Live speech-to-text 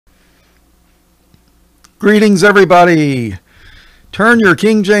Greetings, everybody. Turn your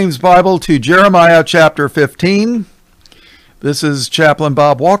King James Bible to Jeremiah chapter 15. This is Chaplain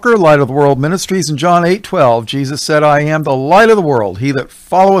Bob Walker, Light of the World Ministries. In John 8:12, Jesus said, I am the light of the world. He that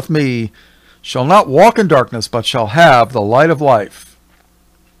followeth me shall not walk in darkness, but shall have the light of life.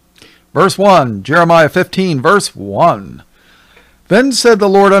 Verse 1, Jeremiah 15, verse 1. Then said the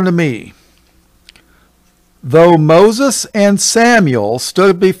Lord unto me, Though Moses and Samuel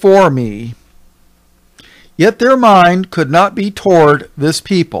stood before me, yet their mind could not be toward this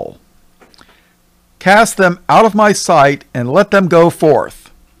people. Cast them out of my sight, and let them go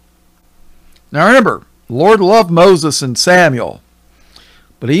forth. Now remember, the Lord loved Moses and Samuel.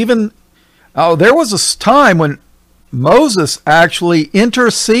 But there was a time when Moses actually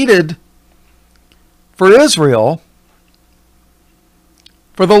interceded for Israel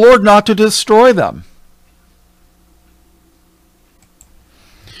for the Lord not to destroy them.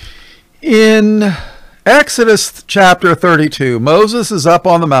 In Exodus chapter 32, Moses is up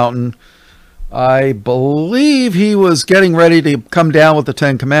on the mountain. I believe he was getting ready to come down with the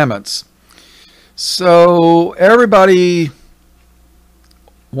Ten Commandments. So everybody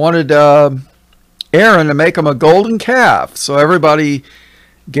wanted Aaron to make him a golden calf. So everybody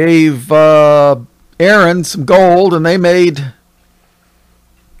gave Aaron some gold, and they made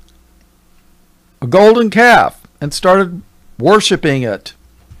a golden calf and started worshiping it.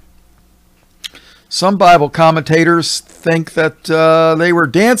 Some Bible commentators think that they were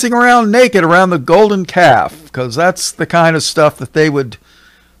dancing around naked around the golden calf, because that's the kind of stuff that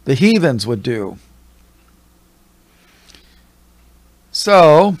the heathens would do.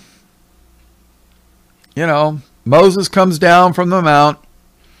 So, Moses comes down from the mount.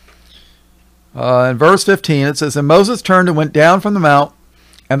 In verse 15 it says, And Moses turned and went down from the mount,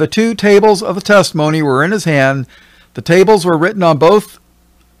 and the two tables of the testimony were in his hand. The tables were written on both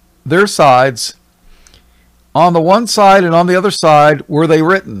their sides. On the one side and on the other side were they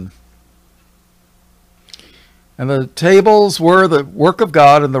written. And the tables were the work of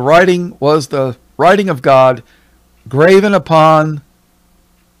God, and the writing was the writing of God graven upon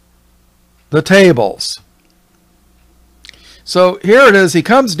the tables. So here it is. He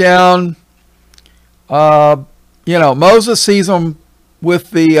comes down. Moses sees him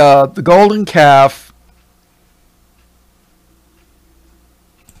with the golden calf.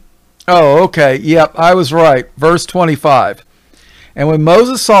 Oh, okay. Yep, I was right. Verse 25. And when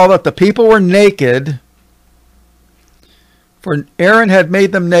Moses saw that the people were naked, for Aaron had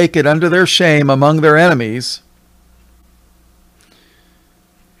made them naked unto their shame among their enemies,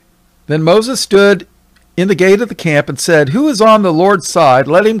 then Moses stood in the gate of the camp and said, Who is on the Lord's side?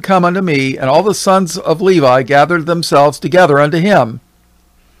 Let him come unto me. And all the sons of Levi gathered themselves together unto him.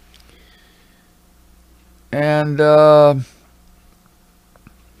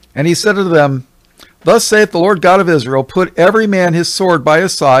 And he said unto them, Thus saith the Lord God of Israel, Put every man his sword by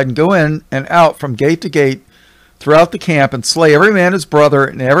his side, and go in and out from gate to gate throughout the camp, and slay every man his brother,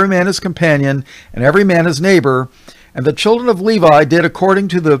 and every man his companion, and every man his neighbor. And the children of Levi did according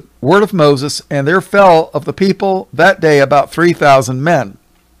to the word of Moses, and there fell of the people that day about 3,000 men.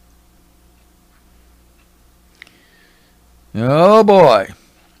 Oh boy.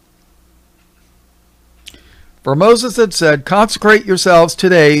 For Moses had said, Consecrate yourselves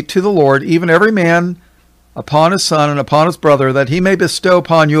today to the Lord, even every man upon his son and upon his brother, that he may bestow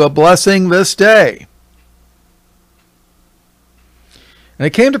upon you a blessing this day. And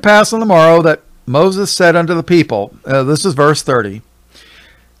it came to pass on the morrow that Moses said unto the people, this is verse 30,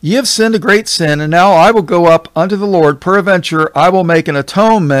 Ye have sinned a great sin, and now I will go up unto the Lord. Peradventure I will make an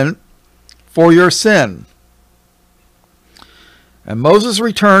atonement for your sin. And Moses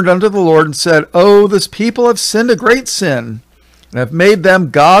returned unto the Lord and said, Oh, this people have sinned a great sin, and have made them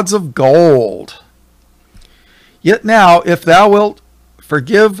gods of gold. Yet now, if thou wilt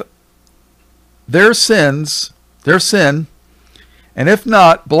forgive their sin, and if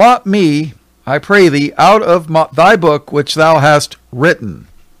not, blot me, I pray thee, out of thy book which thou hast written.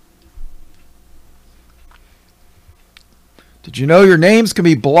 Did you know your names can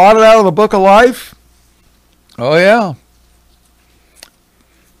be blotted out of the book of life? Oh, yeah.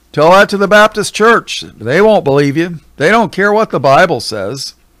 Tell that to the Baptist church. They won't believe you. They don't care what the Bible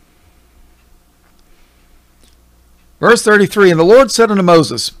says. Verse 33, And the Lord said unto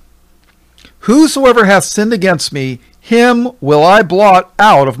Moses, Whosoever hath sinned against me, him will I blot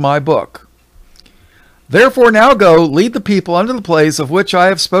out of my book. Therefore now go, lead the people unto the place of which I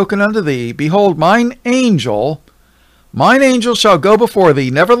have spoken unto thee. Behold, mine angel shall go before thee.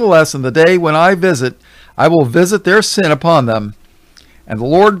 Nevertheless, in the day when I will visit their sin upon them. And the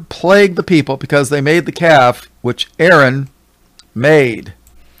Lord plagued the people because they made the calf which Aaron made.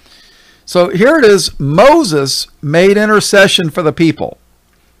 So here it is. Moses made intercession for the people.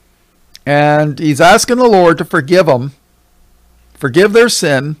 And he's asking the Lord to forgive them, forgive their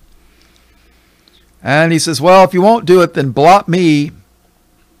sin. And he says, well, if you won't do it, then blot me,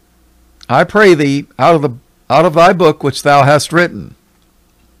 I pray thee, out of thy book which thou hast written.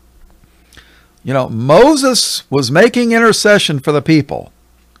 You know, Moses was making intercession for the people.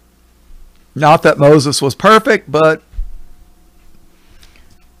 Not that Moses was perfect, but,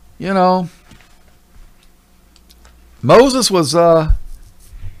 you know, Moses was,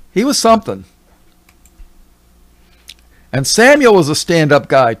 he was something. And Samuel was a stand-up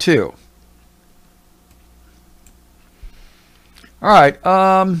guy, too. All right.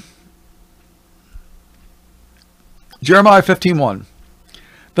 Jeremiah 15:1.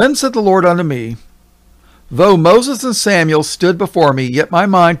 Then said the Lord unto me, though Moses and Samuel stood before me, yet my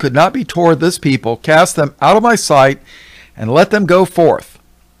mind could not be toward this people. Cast them out of my sight, and let them go forth.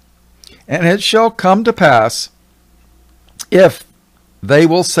 And it shall come to pass, if they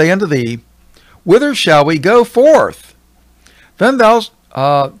will say unto thee, whither shall we go forth? Then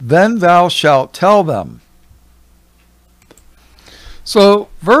thou shalt tell them. So,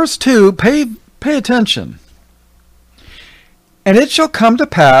 verse 2, pay attention. And it shall come to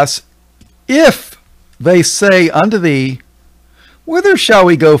pass, if they say unto thee, whither shall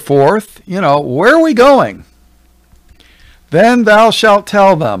we go forth? You know, where are we going? Then thou shalt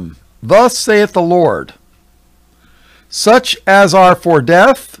tell them, thus saith the Lord, such as are for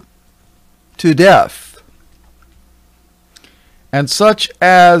death, to death, and such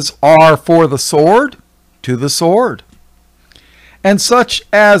as are for the sword, to the sword, and such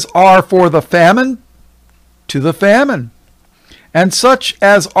as are for the famine, to the famine, and such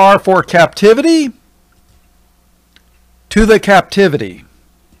as are for captivity, to the captivity.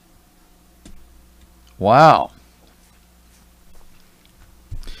 Wow.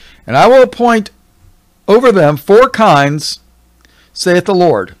 And I will appoint over them 4 kinds, saith the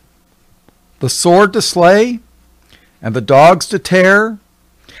Lord, the sword to slay, and the dogs to tear,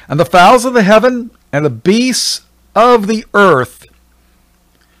 and the fowls of the heaven, and the beasts of the earth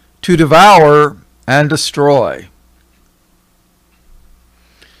to devour and destroy.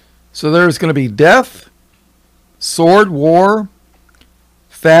 So there's going to be death, sword, war,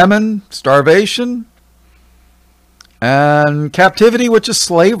 famine, starvation, and captivity, which is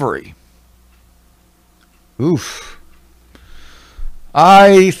slavery. Oof.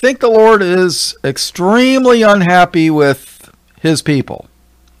 I think the Lord is extremely unhappy with his people.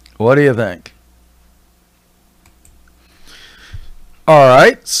 What do you think? All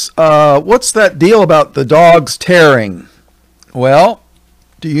right. What's that deal about the dogs tearing? Well,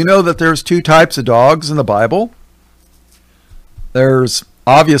 do you know that there's 2 types of dogs in the Bible? There's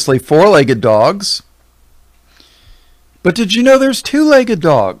obviously 4-legged dogs. But did you know there's 2-legged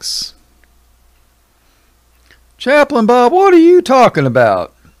dogs? Chaplain Bob, what are you talking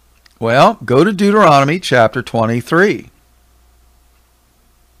about? Well, go to Deuteronomy chapter 23.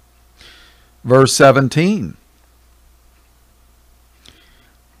 Verse 17.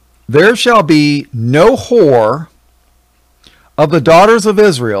 There shall be no whore of the daughters of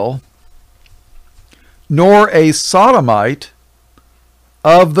Israel, nor a sodomite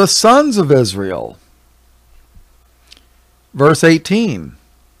of the sons of Israel. Verse 18.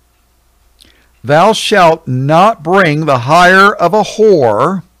 Thou shalt not bring the hire of a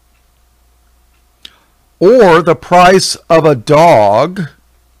whore, or the price of a dog.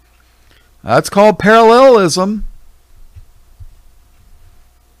 That's called parallelism.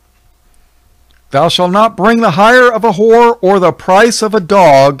 Thou shalt not bring the hire of a whore or the price of a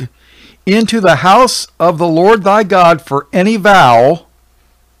dog into the house of the Lord thy God for any vow,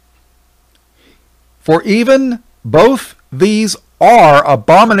 for even both these are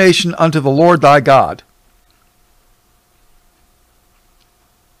abomination unto the Lord thy God.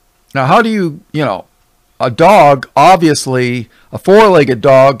 Now, how do you a dog, obviously, a 4-legged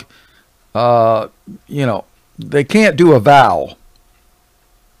dog, they can't do a vow.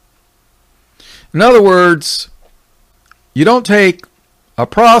 In other words, you don't take a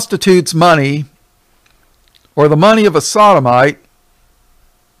prostitute's money or the money of a sodomite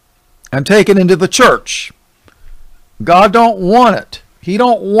and take it into the church. God don't want it. He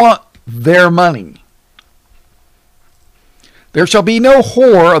don't want their money. There shall be no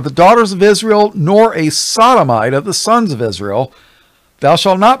whore of the daughters of Israel, nor a sodomite of the sons of Israel. Thou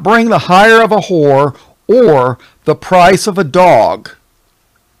shalt not bring the hire of a whore or the price of a dog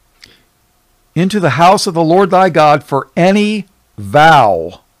into the house of the Lord thy God for any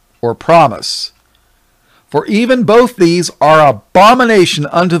vow or promise. For even both these are abomination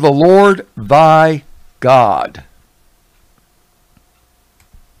unto the Lord thy God.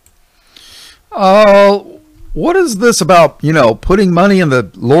 What is this about, putting money in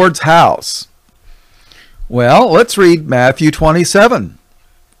the Lord's house? Well, let's read Matthew 27.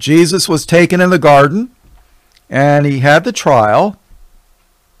 Jesus was taken in the garden, and he had the trial.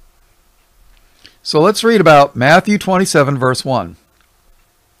 So let's read about Matthew 27, verse 1.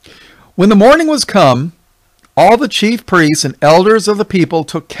 When the morning was come, all the chief priests and elders of the people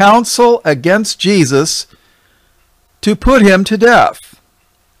took counsel against Jesus to put him to death.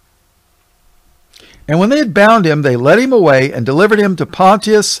 And when they had bound him, they led him away and delivered him to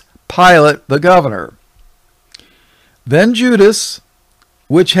Pontius Pilate the governor. Then Judas,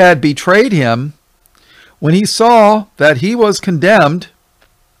 which had betrayed him, when he saw that he was condemned,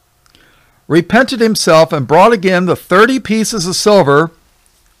 repented himself and brought again the 30 pieces of silver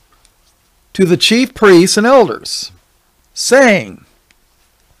to the chief priests and elders, saying,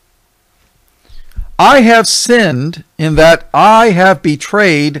 I have sinned in that I have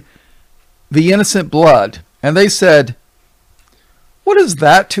betrayed the innocent blood. And they said, what is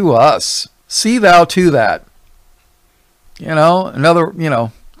that to us? See thou to that. They're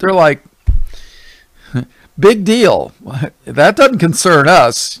like, big deal. That doesn't concern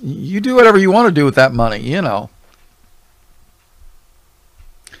us. You do whatever you want to do with that money,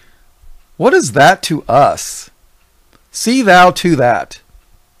 What is that to us? See thou to that.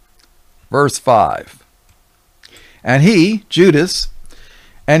 Verse 5. And he, Judas,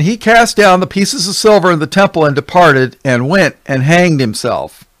 and he cast down the pieces of silver in the temple and departed and went and hanged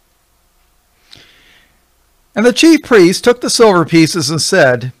himself. And the chief priest took the silver pieces and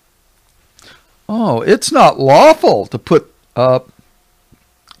said, it's not lawful to put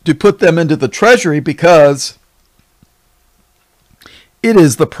them into the treasury because it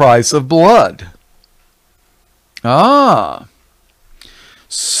is the price of blood. So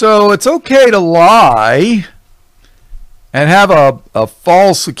it's okay to lie and have a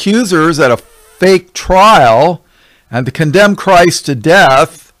false accusers at a fake trial and to condemn Christ to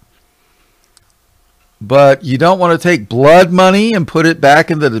death, but you don't want to take blood money and put it back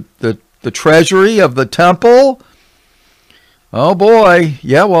into the treasury of the temple? Oh boy.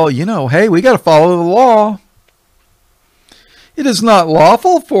 Yeah, well, hey, we got to follow the law. It is not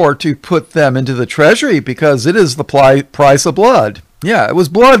lawful to put them into the treasury because it is the price of blood. Yeah, it was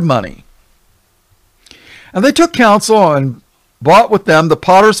blood money. And they took counsel and bought with them the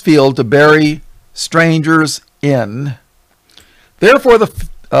potter's field to bury strangers in. Therefore,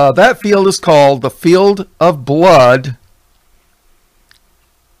 that field is called the field of blood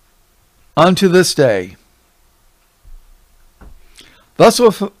unto this day. Thus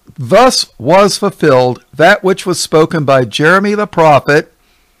was fulfilled that which was spoken by Jeremy the prophet.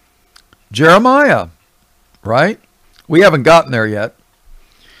 Jeremiah, right? We haven't gotten there yet.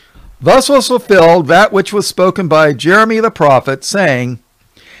 Thus was fulfilled that which was spoken by Jeremy the prophet, saying,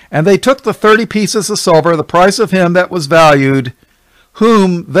 And they took the 30 pieces of silver, the price of him that was valued,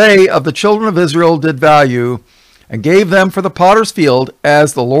 whom they of the children of Israel did value, and gave them for the potter's field,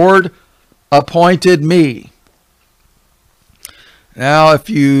 as the Lord appointed me. Now, if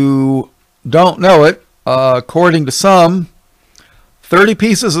you don't know it, according to some, 30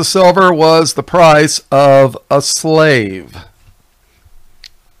 pieces of silver was the price of a slave.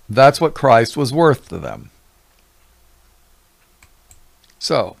 That's what Christ was worth to them.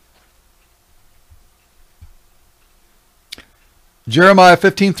 So, Jeremiah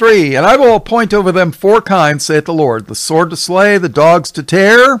 15:3, And I will appoint over them 4 kinds, saith the Lord, the sword to slay, the dogs to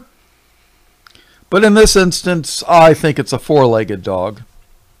tear. But in this instance, I think it's a 4-legged dog.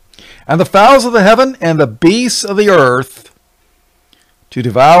 And the fowls of the heaven and the beasts of the earth to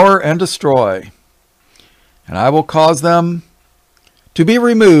devour and destroy. And I will cause them to be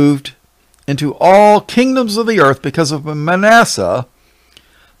removed into all kingdoms of the earth because of Manasseh,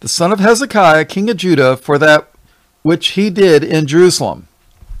 the son of Hezekiah, king of Judah, for that which he did in Jerusalem.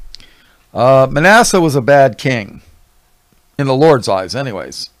 Manasseh was a bad king, in the Lord's eyes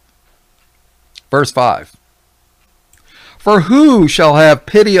anyways. Verse 5. For who shall have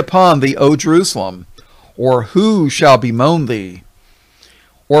pity upon thee, O Jerusalem? Or who shall bemoan thee?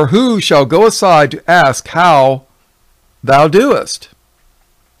 Or who shall go aside to ask how thou doest?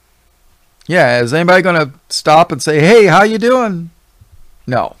 Yeah, is anybody going to stop and say, hey, how you doing?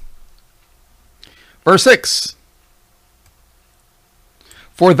 No. Verse 6.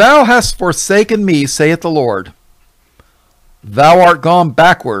 For thou hast forsaken me, saith the Lord. Thou art gone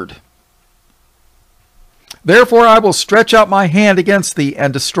backward. Therefore I will stretch out my hand against thee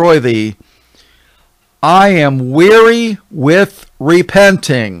and destroy thee. I am weary with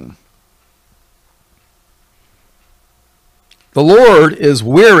repenting. The Lord is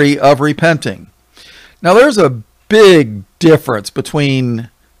weary of repenting. Now there's a big difference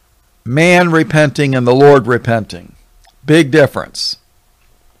between man repenting and the Lord repenting. Big difference.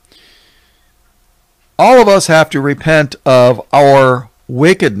 All of us have to repent of our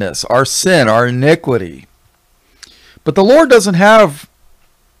wickedness, our sin, our iniquity. But the Lord doesn't have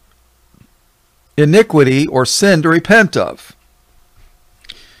iniquity or sin to repent of.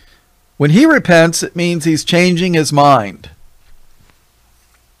 When he repents, it means he's changing his mind.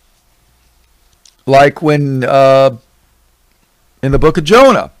 Like when in the book of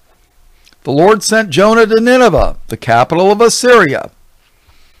Jonah, the Lord sent Jonah to Nineveh, the capital of Assyria,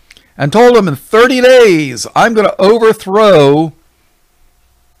 and told him, in 30 days, I'm going to overthrow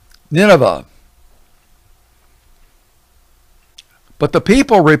Nineveh. But the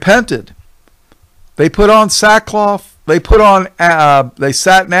people repented. They put on sackcloth, they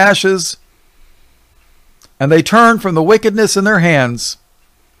sat in ashes, and they turned from the wickedness in their hands.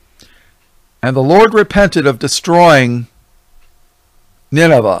 And the Lord repented of destroying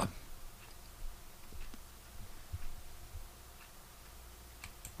Nineveh.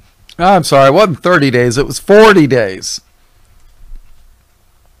 I'm sorry, it wasn't 30 days, it was 40 days.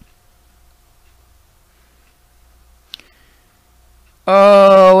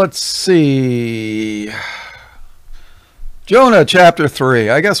 Let's see. Jonah chapter 3.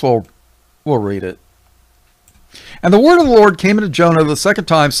 I guess we'll read it. And the word of the Lord came into Jonah the second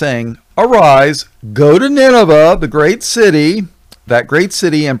time, saying, Arise, go to Nineveh, the great city,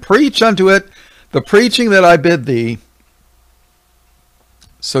 and preach unto it the preaching that I bid thee.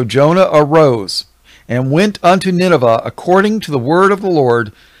 So Jonah arose and went unto Nineveh according to the word of the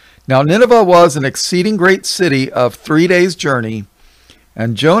Lord. Now Nineveh was an exceeding great city of 3 days' journey.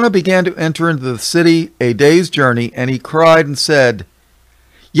 And Jonah began to enter into the city a day's journey, and he cried and said,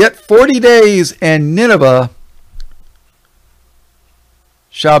 Yet 40 days, and Nineveh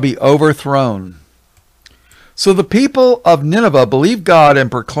shall be overthrown. So the people of Nineveh believed God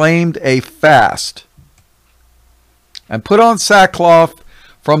and proclaimed a fast, and put on sackcloth,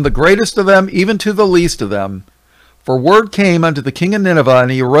 from the greatest of them even to the least of them. For word came unto the king of Nineveh,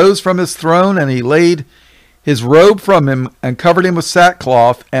 and he arose from his throne, and he laid his robe from him, and covered him with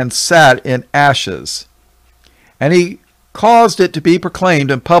sackcloth, and sat in ashes. And he caused it to be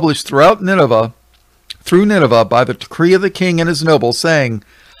proclaimed and published through Nineveh by the decree of the king and his nobles, saying,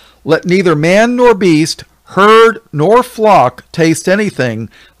 Let neither man nor beast, herd nor flock taste anything,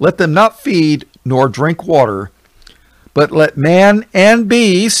 let them not feed nor drink water, but let man and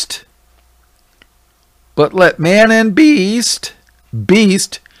beast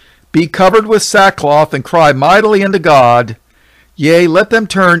be covered with sackcloth, and cry mightily unto God. Yea, let them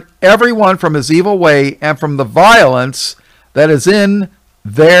turn every one from his evil way, and from the violence that is in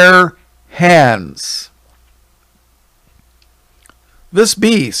their hands. This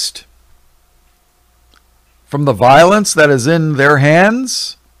beast, from the violence that is in their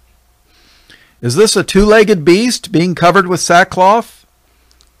hands? Is this a two-legged beast being covered with sackcloth?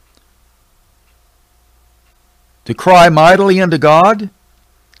 To cry mightily unto God?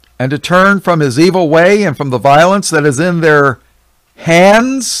 And to turn from his evil way and from the violence that is in their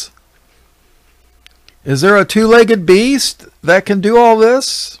hands? Is there a two-legged beast that can do all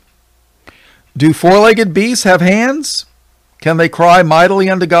this? Do four-legged beasts have hands? Can they cry mightily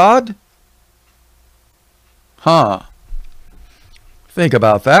unto God? Think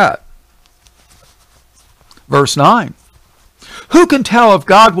about that. Verse 9. Who can tell if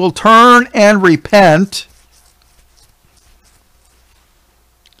God will turn and repent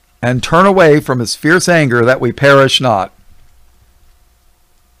and turn away from his fierce anger, that we perish not?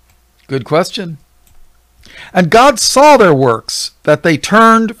 Good question. And God saw their works, that they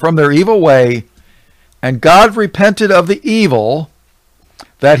turned from their evil way, and God repented of the evil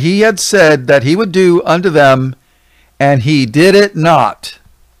that he had said that he would do unto them, and he did it not.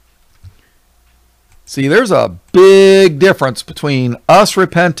 See, there's a big difference between us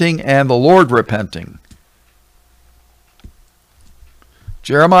repenting and the Lord repenting.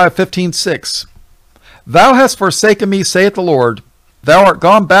 Jeremiah 15:6. Thou hast forsaken me, saith the Lord. Thou art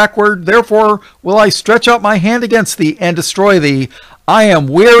gone backward, therefore will I stretch out my hand against thee and destroy thee. I am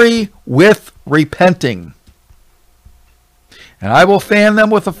weary with repenting. And I will fan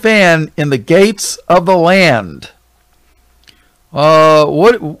them with a fan in the gates of the land.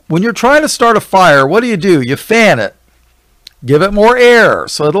 When you're trying to start a fire, what do? You fan it. Give it more air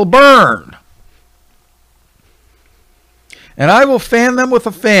so it'll burn. And I will fan them with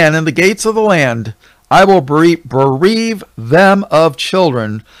a fan in the gates of the land. I will bereave them of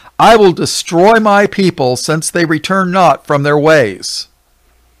children. I will destroy my people, since they return not from their ways.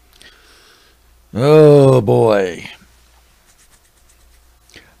 Oh boy.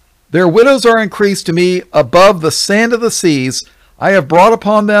 Their widows are increased to me above the sand of the seas. I have brought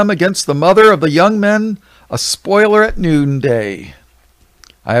upon them against the mother of the young men a spoiler at noonday.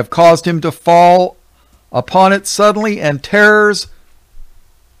 I have caused him to fall upon it suddenly, and terrors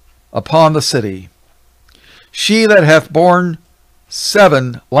upon the city. She that hath borne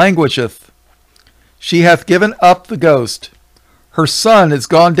 7 languisheth. She hath given up the ghost. Her son is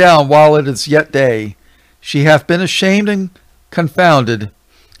gone down while it is yet day. She hath been ashamed and confounded,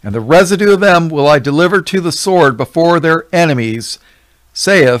 and the residue of them will I deliver to the sword before their enemies,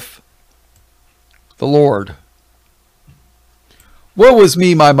 saith the Lord. Woe is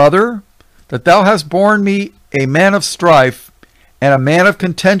me, my mother, that thou hast borne me a man of strife and a man of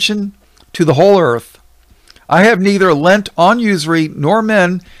contention to the whole earth. I have neither lent on usury, nor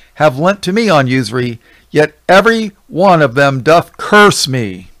men have lent to me on usury, yet every one of them doth curse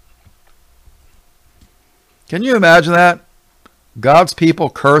me. Can you imagine that? God's people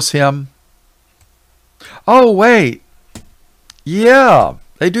curse him. Oh, wait. Yeah,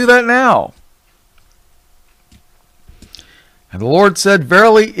 they do that now. And the Lord said,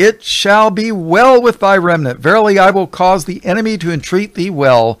 Verily it shall be well with thy remnant. Verily I will cause the enemy to entreat thee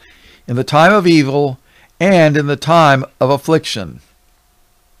well in the time of evil and in the time of affliction.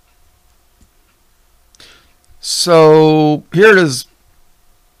 So here it is.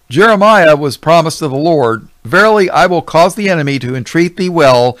 Jeremiah was promised to the Lord, Verily I will cause the enemy to entreat thee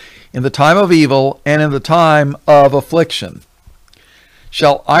well in the time of evil and in the time of affliction.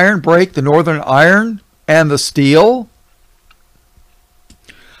 Shall iron break the northern iron and the steel?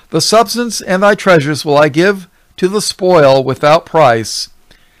 The substance and thy treasures will I give to the spoil without price,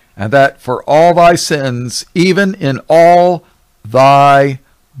 and that for all thy sins, even in all thy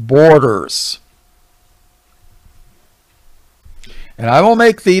borders. And I will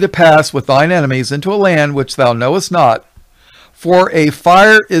make thee to pass with thine enemies into a land which thou knowest not, for a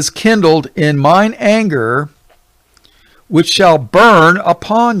fire is kindled in mine anger, which shall burn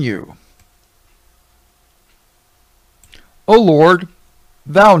upon you. O Lord,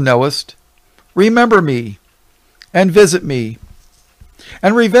 thou knowest, remember me, and visit me,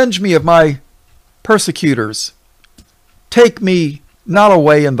 and revenge me of my persecutors. Take me not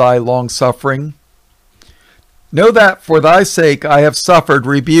away in thy long suffering. Know that for thy sake I have suffered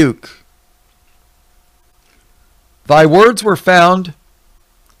rebuke. Thy words were found,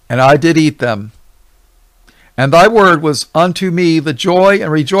 and I did eat them. And thy word was unto me the joy and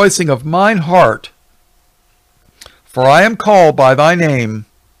rejoicing of mine heart. For I am called by thy name,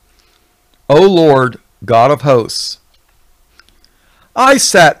 O Lord, God of hosts. I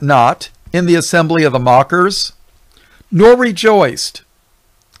sat not in the assembly of the mockers, nor rejoiced.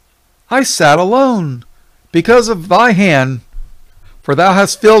 I sat alone, because of thy hand, for thou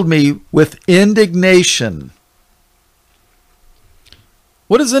hast filled me with indignation.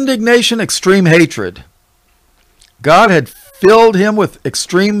 What is indignation? Extreme hatred. God had filled him with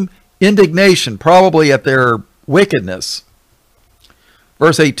extreme indignation, probably at their wickedness.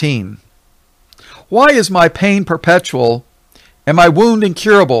 Verse 18. Why is my pain perpetual, and my wound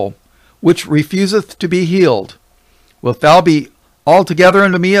incurable, which refuseth to be healed? Wilt thou be altogether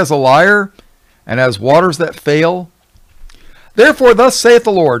unto me as a liar, and as waters that fail? Therefore thus saith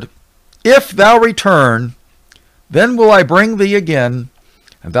the Lord, If thou return, then will I bring thee again,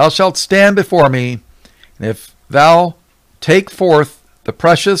 and thou shalt stand before me. And if thou take forth the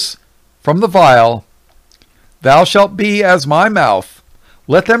precious from the vile, thou shalt be as my mouth.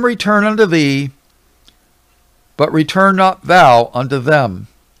 Let them return unto thee, but return not thou unto them.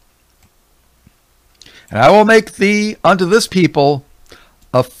 And I will make thee unto this people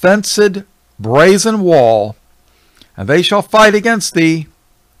a fenced brazen wall, and they shall fight against thee,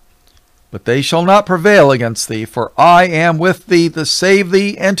 but they shall not prevail against thee, for I am with thee to save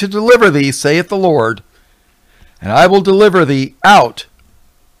thee and to deliver thee, saith the Lord. And I will deliver thee out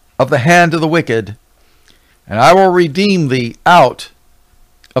of the hand of the wicked, and I will redeem thee out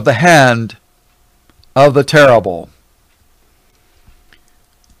of the hand of the terrible.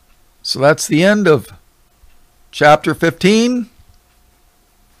 So that's the end of chapter 15.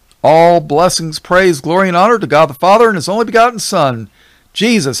 All blessings, praise, glory, and honor to God the Father and his only begotten Son,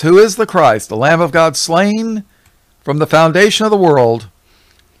 Jesus, who is the Christ, the Lamb of God, slain from the foundation of the world.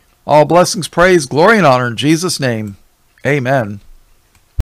 All blessings, praise, glory, and honor in Jesus' name. Amen.